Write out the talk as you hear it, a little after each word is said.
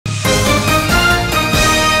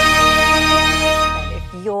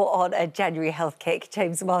on a January health kick.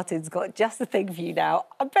 James Martin's got just the thing for you now.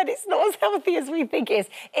 I bet it's not as healthy as we think it is.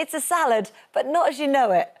 It's a salad, but not as you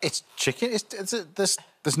know it. It's chicken.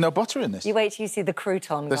 There's no butter in this. You wait till you see the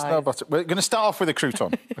crouton, There's guys. no butter. We're going to start off with a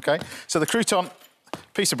crouton, OK? So the crouton,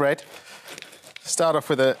 piece of bread. Start off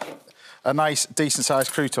with a nice,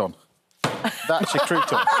 decent-sized crouton. That's your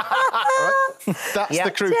crouton. All right? That's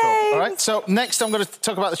the crouton, James. all right? So next I'm going to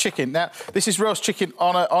talk about the chicken. Now, this is roast chicken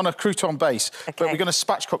on a crouton base, but we're going to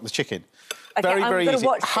spatchcock the chicken. Okay, Very easy.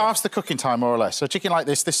 Halves the cooking time, more or less. So chicken like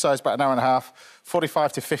this size, about an hour and a half,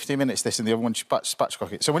 45 to 50 minutes this in the oven once you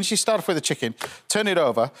spatchcock it. So once you start off with the chicken, turn it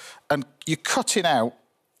over, and you're cutting out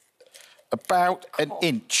about an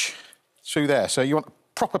inch through there. So you want a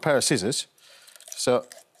proper pair of scissors. So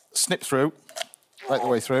snip through, right the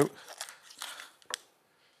way through.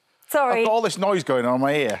 Sorry. I've got all this noise going on in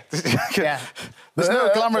my ear. Yeah. There's no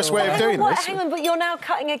glamorous way of doing this. Hang on, but you're now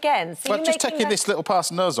cutting again. So well, just taking this little part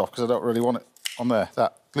of nose off because I don't really want it on there.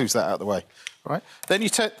 Leaves that out of the way. Right? Then you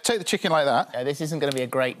take the chicken like that. Yeah, this isn't going to be a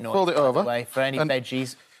great noise. Fold it over. Way, for any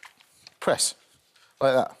veggies. Press.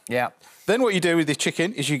 Like that. Yeah. Then what you do with the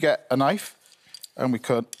chicken is you get a knife and we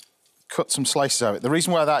cut some slices out of it. The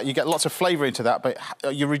reason why you get lots of flavour into that, but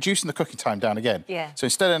you're reducing the cooking time down again. Yeah. So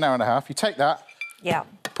instead of an hour and a half, you take that. Yeah.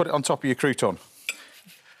 Put it on top of your crouton.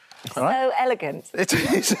 All right? So elegant. It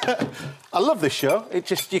is. I love this show. It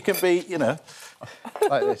just, you can be, you know,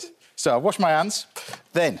 like this. So I wash my hands.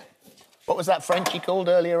 Then, what was that Frenchie called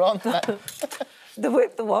earlier on? The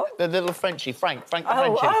what? The little Frenchie, Frank the Frenchie.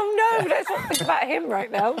 Oh, no, let's not think about him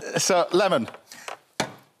right now. So lemon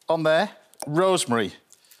on there, rosemary.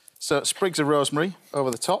 So sprigs of rosemary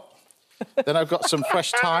over the top. Then I've got some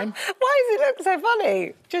fresh thyme. Why does it look so funny?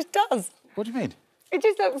 It just does. What do you mean? It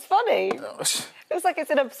just looks funny. Looks like it's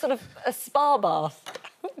in a sort of a spa bath.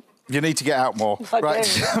 You need to get out more.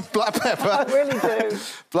 Right. Black pepper. I really do.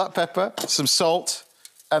 Black pepper, some salt,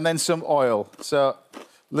 and then some oil. So a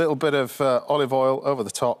little bit of olive oil over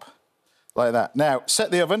the top, like that. Now, set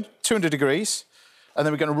the oven, 200 degrees, and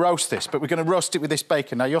then we're going to roast this, but we're going to roast it with this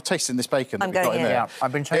bacon. Now, you're tasting this bacon that we've got in there. Yeah,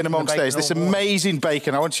 I've been tasting in amongst days. This amazing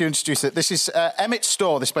bacon. I want to introduce it. This is Emmet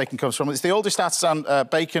Store, this bacon comes from. It's the oldest artisan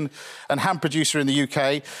bacon and ham producer in the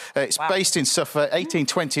UK. It's based in Suffolk,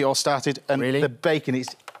 1820 all started, and the bacon is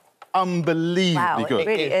unbelievably good. It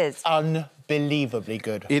really is. Unbelievably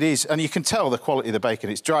good. It is, and you can tell the quality of the bacon.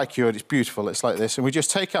 It's dry cured, it's beautiful, it's like this. And we just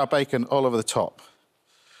take our bacon all over the top.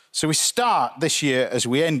 So we start this year as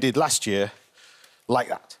we ended last year, like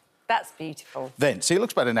that. That's beautiful. Then, see, it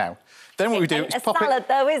looks better now. Then what we do is pop it... It's a salad,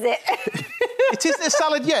 though, is it? It isn't a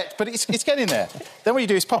salad yet, but it's getting there. Then what you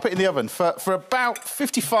do is pop it in the oven for about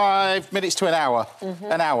 55 minutes to an hour.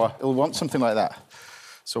 An hour, it'll want something like that.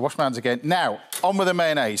 So wash my hands again. Now, on with the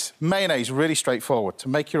mayonnaise. Mayonnaise, really straightforward. To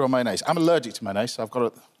make your own mayonnaise. I'm allergic to mayonnaise, so I've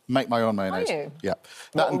got to make my own mayonnaise. Are you? Yeah.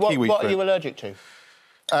 That and kiwi What fruit. are you allergic to?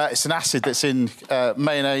 It's an acid that's in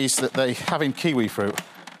mayonnaise that they have in kiwi fruit.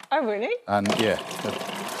 Oh, really? And, yeah,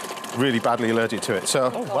 really badly allergic to it. So,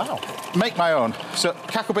 wow. Make my own. So,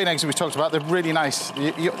 cackle bean eggs that we talked about, they're really nice.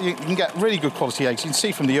 You can get really good quality eggs. You can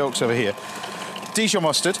see from the yolks over here. Dijon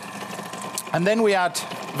mustard. And then we add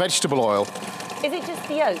vegetable oil. Is it just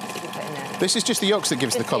the yolks you put in there? This is just the yolks that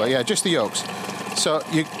gives the colour, yeah, just the yolks. So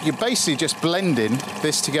you're basically just blending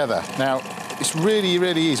this together. Now, it's really,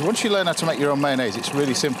 really easy. Once you learn how to make your own mayonnaise, it's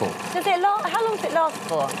really simple. Does it last? How long does it last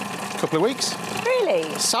for? A couple of weeks. Really?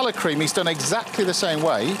 Salad cream is done exactly the same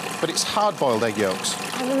way, but it's hard-boiled egg yolks.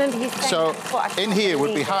 I remember you saying So that's what I in here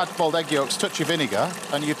would be hard-boiled egg yolks, touch of vinegar,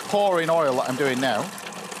 and you pour in oil like I'm doing now.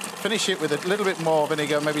 Finish it with a little bit more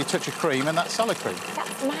vinegar, maybe a touch of cream, and that's salad cream.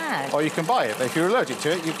 That's mad. Or you can buy it, but if you're allergic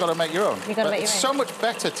to it, you've got to make your own. You've got to make your own. It's so much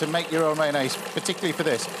better to make your own mayonnaise, particularly for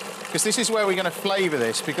this, because this is where we're going to flavour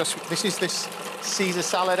this, because this is this Caesar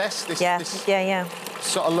salad-esque, this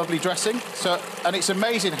sort of lovely dressing. So, and it's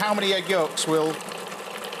amazing how many egg yolks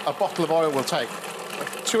a bottle of oil will take.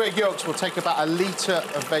 2 egg yolks will take about 1 litre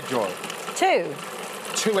of veg oil. 2?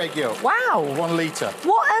 2 egg yolks. Wow. 1 litre.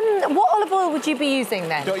 What olive oil would you be using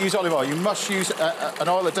then? Don't use olive oil. You must use an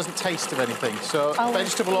oil that doesn't taste of anything. So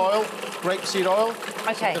vegetable oil, rapeseed oil,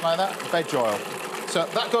 something like that, veg oil. So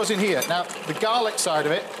that goes in here. Now, the garlic side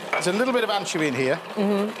of it, there's a little bit of anchovy in here.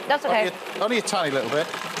 That's okay. Only a tiny little bit.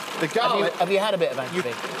 The garlic... Have you had a bit of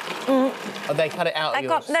anchovy? Have they cut it out of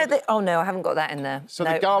yours? Oh, no, I haven't got that in there. So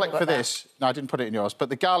the garlic for this... No, I didn't put it in yours, but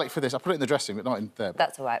the garlic for this... I put it in the dressing, but not in there.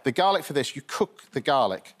 That's all right. The garlic for this, you cook the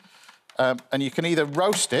garlic. And you can either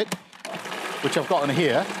roast it, which I've got in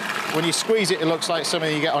here. When you squeeze it, it looks like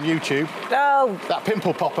something you get on YouTube. No. That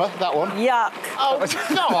pimple popper, that one. Yuck. Oh,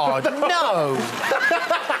 God, no.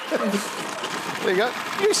 There you go.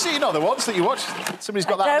 You see the ones that you watch. Somebody's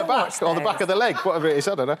got that in the back, or the back of the leg, whatever it is,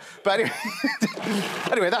 I don't know. But anyway,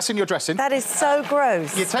 anyway, that's in your dressing. That is so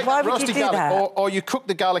gross. You take Why that would roasted you do garlic, that? or you cook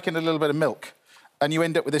the garlic in a little bit of milk, and you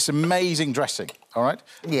end up with this amazing dressing, all right?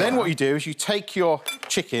 Yeah. Then what you do is you take your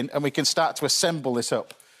chicken, and we can start to assemble this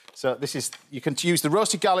up. So this is, you can use the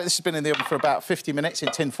roasted garlic. This has been in the oven for about 50 minutes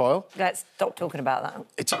in tin foil. Let's stop talking about that.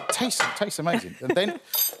 It tastes amazing. And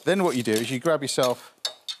then what you do is you grab yourself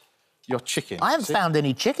your chicken. I haven't found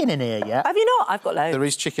any chicken in here yet. Have you not? I've got loads. There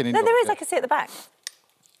is chicken in No, yours, there is. yeah. I can see at the back.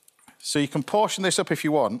 So you can portion this up if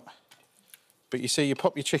you want, but you see, you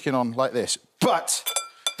pop your chicken on like this. But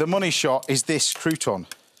the money shot is this crouton.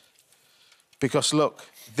 Because look,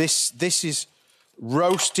 this is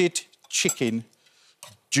roasted chicken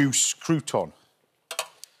juice crouton.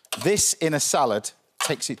 This in a salad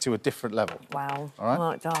takes it to a different level. Wow. All right?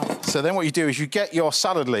 Well, it does. So then what you do is you get your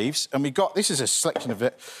salad leaves, and this is a selection of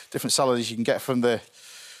different salads you can get from the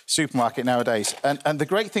supermarket nowadays. And the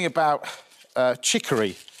great thing about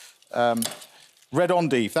chicory, red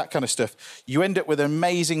endive, that kind of stuff, you end up with an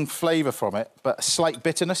amazing flavour from it, but a slight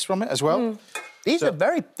bitterness from it as well. Mm. These are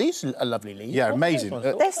lovely leaves. Yeah, amazing.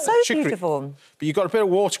 They're so chicory. beautiful. But you've got a bit of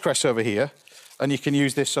watercress over here, and you can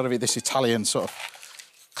use this this Italian sort of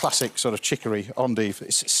classic sort of chicory endive.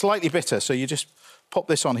 It's slightly bitter, so you just pop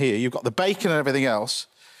this on here. You've got the bacon and everything else.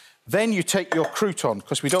 Then you take your crouton,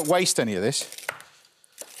 because we don't waste any of this,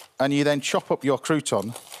 and you then chop up your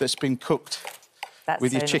crouton that's been cooked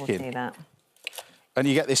with your chicken. That. And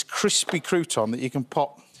you get this crispy crouton that you can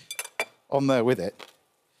pop on there with it.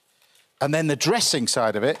 And then the dressing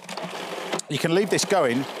side of it, you can leave this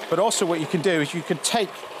going, but also what you can do is you can take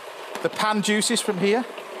the pan juices from here.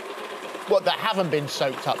 What, that haven't been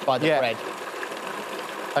soaked up by the bread?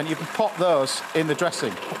 And you can pop those in the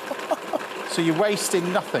dressing. So you're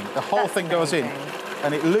wasting nothing. The whole thing goes in,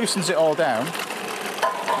 and it loosens it all down.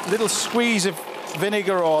 Little squeeze of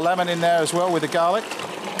vinegar or lemon in there as well with the garlic.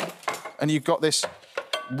 And you've got this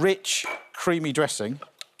rich, creamy dressing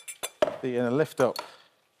that you're going to lift up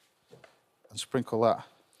and sprinkle that.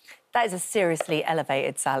 That is a seriously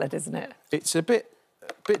elevated salad, isn't it? It's a bit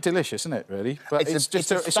delicious, isn't it, really? But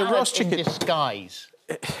it's a roast chicken. in disguise.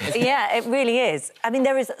 Yeah, it really is. I mean,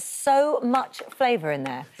 there is so much flavour in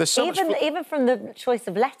there. There's so even from the choice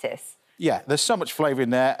of lettuce. Yeah, there's so much flavour in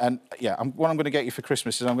there. And, yeah, what I'm going to get you for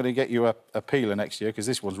Christmas is I'm going to get you a peeler next year, because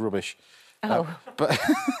this one's rubbish. Oh. But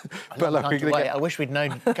look, we're going to get... I wish we'd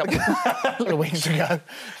known a couple of weeks ago.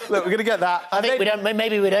 Look, we're going to get that. I think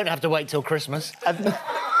maybe we don't have to wait till Christmas. And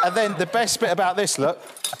then the best bit about this, look,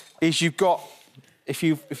 is you've got... If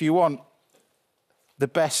you want the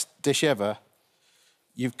best dish ever,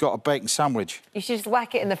 you've got a bacon sandwich. You should just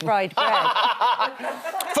whack it in the fried bread.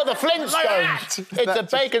 For the Flintstones. It's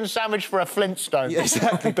a bacon sandwich for a Flintstone. Yeah,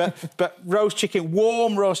 exactly. but roast chicken,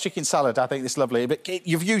 warm roast chicken salad, I think it's lovely. But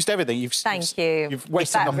you've used everything. Thank you. You've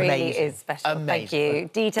wasted that nothing. really is special. Amazing. Thank you.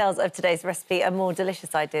 Details of today's recipe and more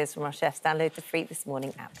delicious ideas from our chefs. Download the free This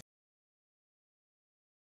Morning app.